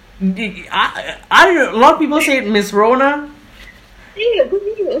a lot of people say Miss Rona. Iya, gue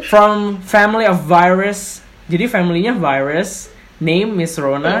bingung. From family of virus. Jadi familynya virus, name Miss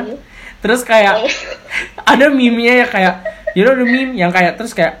Rona. Terus kayak ada meme-nya ya kayak, you know the meme yang kayak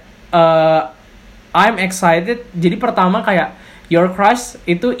terus kayak I'm excited. Jadi pertama kayak your crush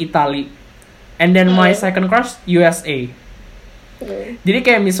itu Italy, and then my second crush USA. Jadi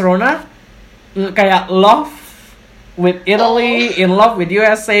kayak Miss Rona kayak love with Italy, in love with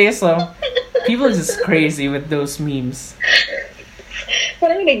USA. So people just crazy with those memes.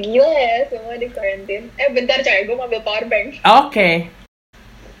 Orang udah gila ya semua di quarantine. Bentar coy, gue mau ambil power bank. Oke.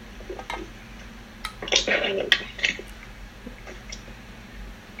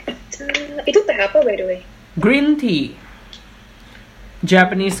 teh apa by the way? Green tea.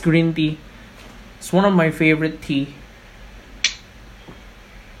 Japanese green tea. It's one of my favorite tea.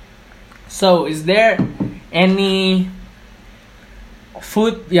 So, is there any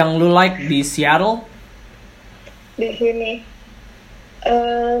food yang lu like di Seattle? Di sini.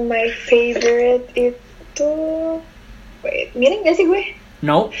 My favorite itu, wait, miring gak sih gue?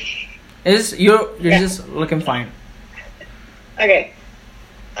 No. You're Yeah. just looking fine. Oke.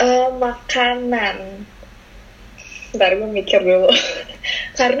 Makanan. Bentar gue mikir dulu.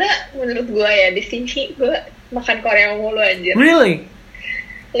 Karena menurut gue ya di sini gue makan Korea mulu anjir. Really?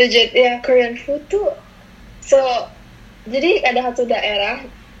 Legit ya, Korean food tuh. So, jadi ada satu daerah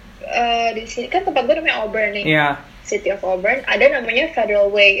di sini kan tempat gue namanya Auburn nih. Yeah. City of Auburn, ada namanya Federal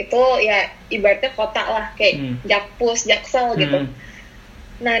Way. Itu ya ibaratnya kota lah, kayak Jakpus, Jaksel gitu.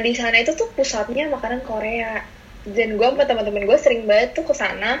 Nah, di sana itu tuh pusatnya makanan Korea. Dan gue sama teman-teman gue sering banget tuh ke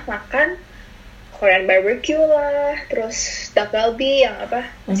sana makan Korean barbecue lah, terus dak galbi yang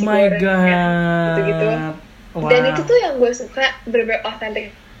apa? Oh nasi my goreng, god. gitu-gitu. Wow. Dan itu tuh yang gue suka, bener-bener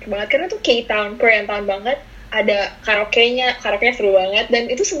authentic banget karena tuh K-Town, Korean Town banget. Ada karaoke-nya seru banget, dan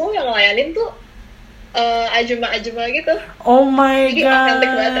itu semua yang ngelayanin tuh ajuma-ajuma gitu. Oh my Jadi god. authentic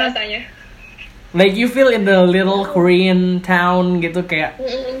banget rasanya. Like you feel in the little Korean town gitu kayak.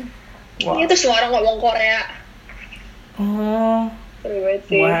 Wow. Ini tuh semua orang ngomong Korea. Oh. Seru banget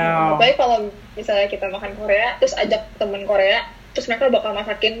sih. Wow. Apalagi kalau misalnya kita makan Korea, terus ajak temen Korea, terus mereka bakal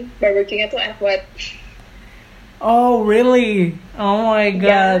masakin barbecue-nya tuh enak banget. Oh really? Oh my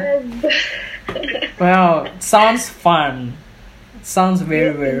god. Yes. Wow, sounds fun. Sounds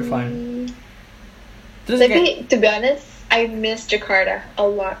very very fun. Terus kayak, Tapi to be honest, I miss Jakarta a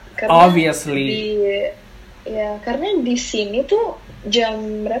lot. Karena obviously. Karena di sini tuh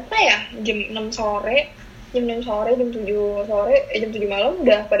jam berapa ya? Jam 6 sore, jam 7 sore, jam 7 malam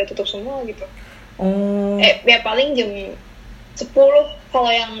udah pada tutup semua gitu. Oh. Ya paling jam 10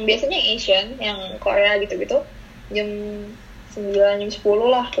 kalau yang biasanya Asian, yang Korea gitu-gitu, jam 9, jam 10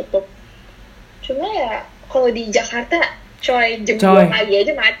 lah tutup. Cuma ya kalau di Jakarta, jam 2 pagi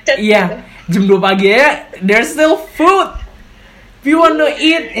aja macet gitu. Jam 2 pagi ya, there's still food. If you want to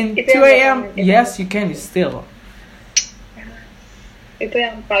eat in 2 a.m., yes you can still. Itu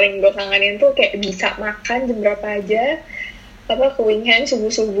yang paling gue kangenin tuh kayak bisa makan jam berapa aja, apa ke Winghang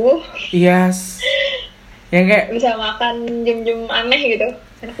subuh-subuh. Yes. Yang kayak bisa makan jam-jam aneh gitu,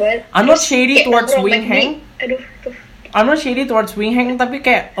 enak banget. I'm not shady towards Winghang. Aduh tuh. I'm not shady towards Winghang, tapi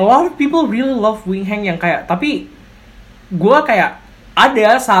kayak a lot of people really love Winghang yang kayak, tapi gue kayak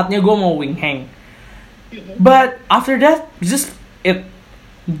ada saatnya gue mau Winghang. But after that, just it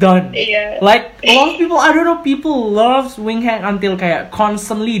done. Iya. Like a lot of people, I don't know, people loves Winghang until kayak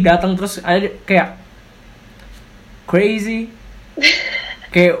constantly datang terus ada kayak crazy.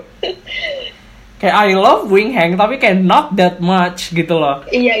 Kayak I love Winghang tapi kayak not that much gitu loh.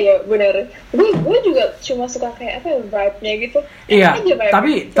 Iya benar. Gue juga cuma suka kayak apa ya, vibe-nya gitu. Iya.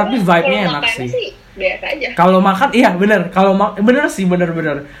 Vibe. Tapi vibe-nya enak sih. Biasa aja. Kalau makan iya bener. Kalau bener sih bener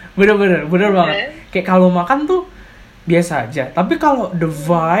banget. Kayak kalau makan tuh biasa aja. Tapi kalau the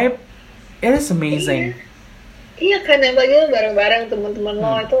vibe it is amazing. Iya kan, apalagi bareng-bareng teman-teman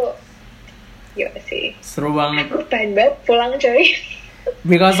lo itu gila sih. Seru banget. Aku pengen banget pulang coy.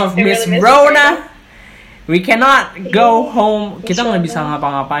 Because of Miss Rona, we cannot go home. Kita nggak bisa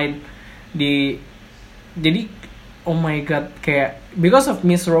ngapa-ngapain jadi oh my god, kayak because of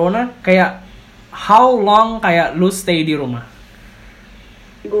Miss Rona, kayak how long kayak lu stay di rumah?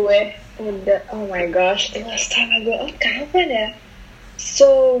 Gue udah, oh my gosh, the last time I go out kapan ya?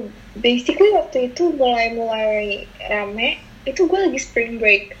 So basically waktu itu mulai rame itu gue lagi spring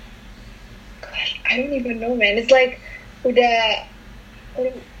break. Gosh, I don't even know man. It's like udah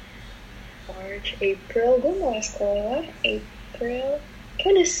March, April, gue mulai sekolah April,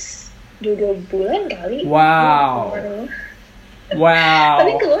 kayak udah 2 bulan kali. Wow.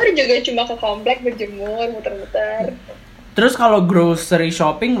 Tapi keluar juga cuma ke komplek berjemur, muter-muter. Terus kalau grocery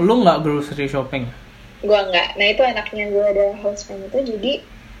shopping, lu nggak grocery shopping? Gue nggak. Nah itu enaknya gue ada housemate itu, jadi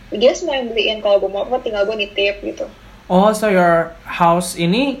dia semua yang beliin. Kalau gue mau apa tinggal gue nitip gitu. Oh, so your house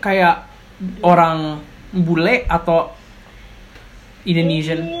ini kayak orang bule atau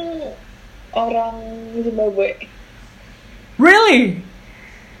Indonesian? Orang Zimbabwe. Really?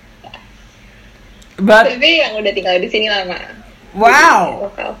 But tapi yang udah tinggal di sini lama. Wow.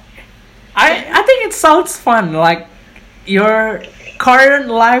 I think it sounds fun. Like your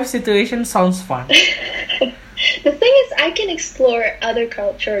current life situation sounds fun. The thing is, I can explore other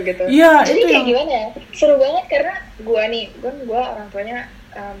culture gitu. Yeah, jadi kayak gimana ya? Seru banget karena gue orang tuanya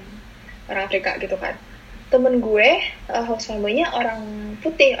orang Afrika gitu kan. Temen gue, host family-nya orang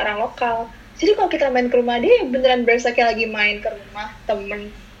putih, orang lokal. Jadi kalau kita main ke rumah dia, beneran berasa kayak lagi main ke rumah temen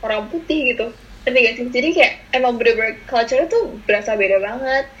orang putih gitu. Ngerti gak sih? Jadi kayak emang bener-bener culture tuh berasa beda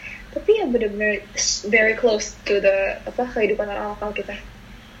banget. Tapi ya bener-bener very close to the kehidupan orang lokal kita.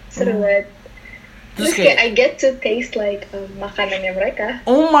 Seru banget. Terus kayak I get to taste like makanannya mereka.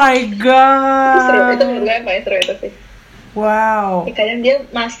 Oh my Itu seru. god. Itu menurut gue yang paling seru itu sih. Wow. Ya, kadang dia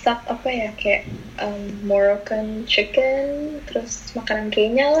masak kayak Moroccan chicken, terus makanan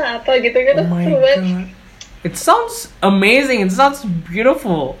Kenya lah apa gitu-gitu. Oh my Seru banget. god. It sounds amazing. It sounds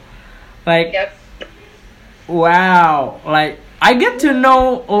beautiful. Like Yep. wow. Like I get to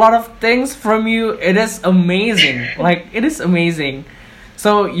know a lot of things from you. It is amazing. Like it is amazing.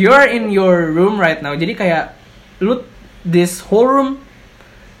 So you're in your room right now. Jadi kayak lu this whole room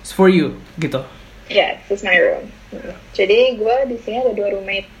is for you gitu. Yeah, this is my room. Jadi gue di sini ada 2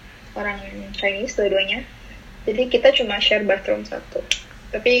 roommate orang Chinese dua-duanya. Jadi kita cuma share bathroom satu.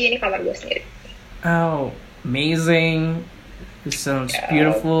 Tapi ini kamar gue sendiri. Oh, amazing. This sounds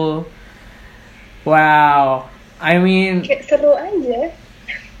beautiful. Wow. I mean, Kayak seru aja.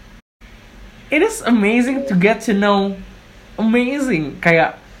 it is amazing to get to know. Amazing.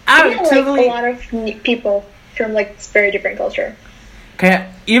 Kayak Yeah, like actually a lot of people from like very different culture.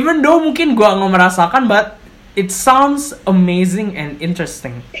 kayak even though mungkin gua nggak merasakan, but it sounds amazing and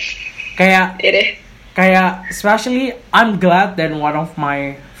interesting. Kayak It especially I'm glad that one of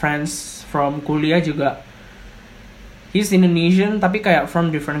my friends from kuliah juga he's Indonesian tapi kayak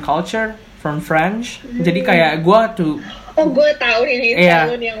from different culture, from French. Jadi kayak gua tuh Oh, gue tahu ini Iya.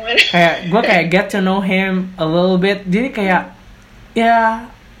 tahun yang mana. kayak gue kayak get to know him a little bit. Jadi kayak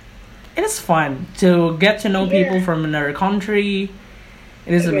yeah, it is fun to get to know Yeah. people from another country.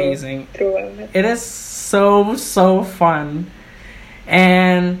 It is amazing. True banget. It is so fun.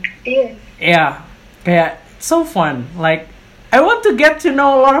 And Iya. yeah, kayak it's so fun. Like I want to get to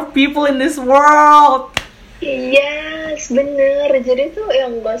know a lot of people in this world. Yes, bener. Jadi tuh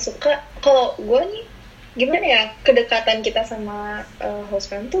yang gue suka, kalau gue nih, gimana ya, kedekatan kita sama host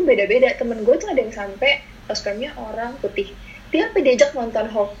fam tuh beda-beda. Temen gue tuh ada yang sampai host famnya orang putih. Dia sampai diajak nonton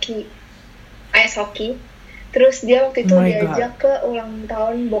hoki, ice hockey. Terus dia waktu itu Oh my diajak ke ulang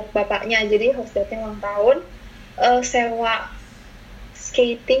tahun bapaknya. Jadi host dadnya ulang tahun, sewa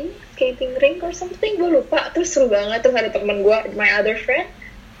skating rink or something, gue lupa. Terus seru banget. Terus ada temen gue, my other friend,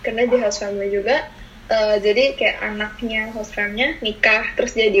 karena dia host family juga. Jadi kayak anaknya host famnya nikah,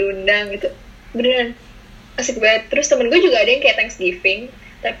 terus dia diundang gitu. Beneran asik banget. Terus temen gue juga ada yang kayak Thanksgiving,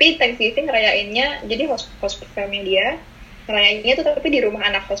 tapi Thanksgiving ngerayainnya, jadi host famnya dia ngerayainnya tuh tapi di rumah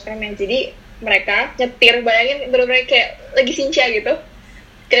anak host famnya. Jadi mereka nyetir, bayangin bener-bener kayak lagi sinca gitu,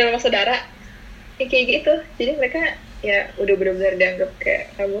 kayak rumah saudara ya, kayak gitu. Jadi mereka ya udah bener-bener dianggap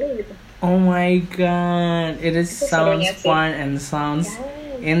kayak kamu gitu. Oh my god, it is Itu sounds serunya sih. fun and sounds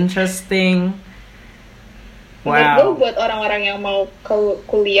Yes. interesting. Menurut gue Wow. buat orang-orang yang mau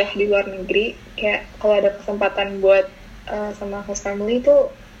kuliah di luar negeri, kayak kalau ada kesempatan buat sama host family itu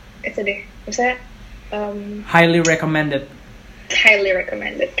deh, misalnya Highly recommended. highly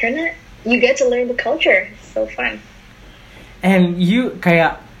recommended karena you get to learn the culture, so fun. And you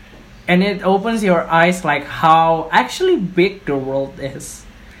kayak and it opens your eyes like how actually big the world is.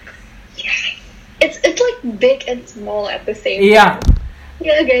 It's like big and small at the same Yeah, time.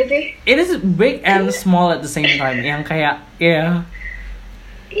 Iya gak sih? it is big and small at the same time. Yang kayak yeah.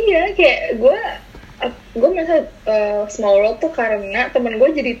 Iya, kayak gue merasa small world tuh karena temen gue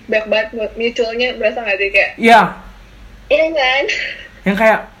jadi banyak banget mutualnya, berasa gak sih kayak Yeah, iya kan? yang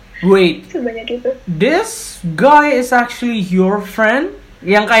kayak wait, Sebanyak itu. this guy is actually your friend?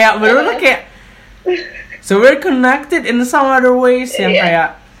 Yang kayak bener-bener kayak so we're connected in some other ways. Yang Yeah. kayak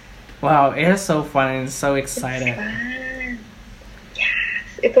wow, it is so fun and so excited. Yes,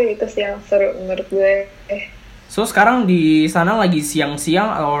 itu sih yang seru menurut gue. So sekarang di sana lagi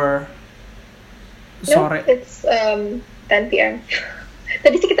siang-siang or sore? No, it's 10 p.m.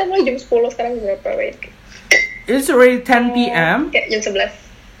 Tadi sih kita mulai jam 10, sekarang jam berapa? Wait. It's already 10 p.m. Kayak jam 11.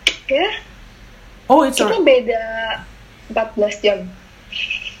 Ya, Oh, it's kita beda 14 jam.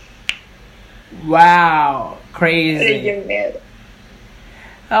 wow, Beda crazy. jamnya.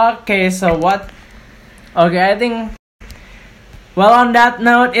 Okay, so what? Okay, I think. Well, on that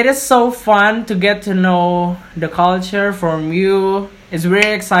note, it is so fun to get to know the culture from you. It's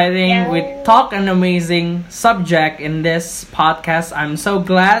very exciting. Yeah. We talk an amazing subject in this podcast. I'm so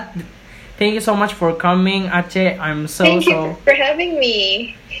glad. Thank you so much for coming, Aceh. I'm Thank you for having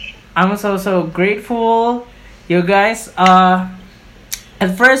me. I'm so grateful, you guys.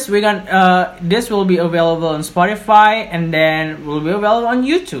 At first we're gonna this will be available on Spotify and then will be available on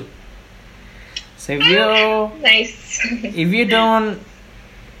YouTube. So Nice. if you don't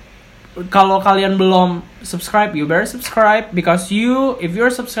kalau kalian belum subscribe, you better subscribe because if you're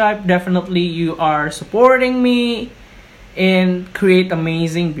subscribed, definitely you are supporting me and create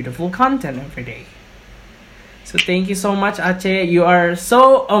amazing, beautiful content every day. So thank you so much, Aceh. You are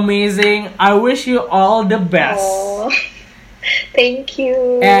so amazing. I wish you all the best. Oh, thank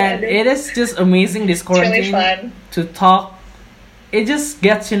you. And it is just amazing this quarantine really fun to talk. It just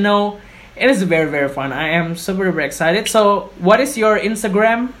gets to know. It is very, very fun. I am super, super excited. So, what is your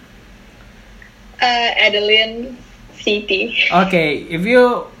Instagram? Adeline CT. Okay, if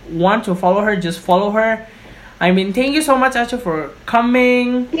you want to follow her, just follow her. I mean, thank you so much, Acha, for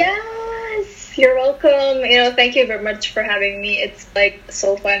coming. Yes, you're welcome. Thank you very much for having me. It's like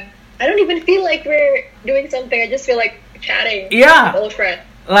so fun. I don't even feel like we're doing something. I just feel like chatting. Yeah. With old friend.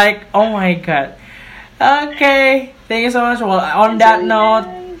 Like, oh my god. Okay, thank you so much. Well, on that note,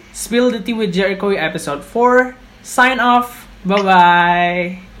 Spill the Tea with Jericho episode 4. Sign off.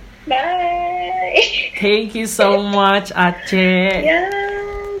 Bye-bye. Bye. Thank you so much, Aceh. Yeah.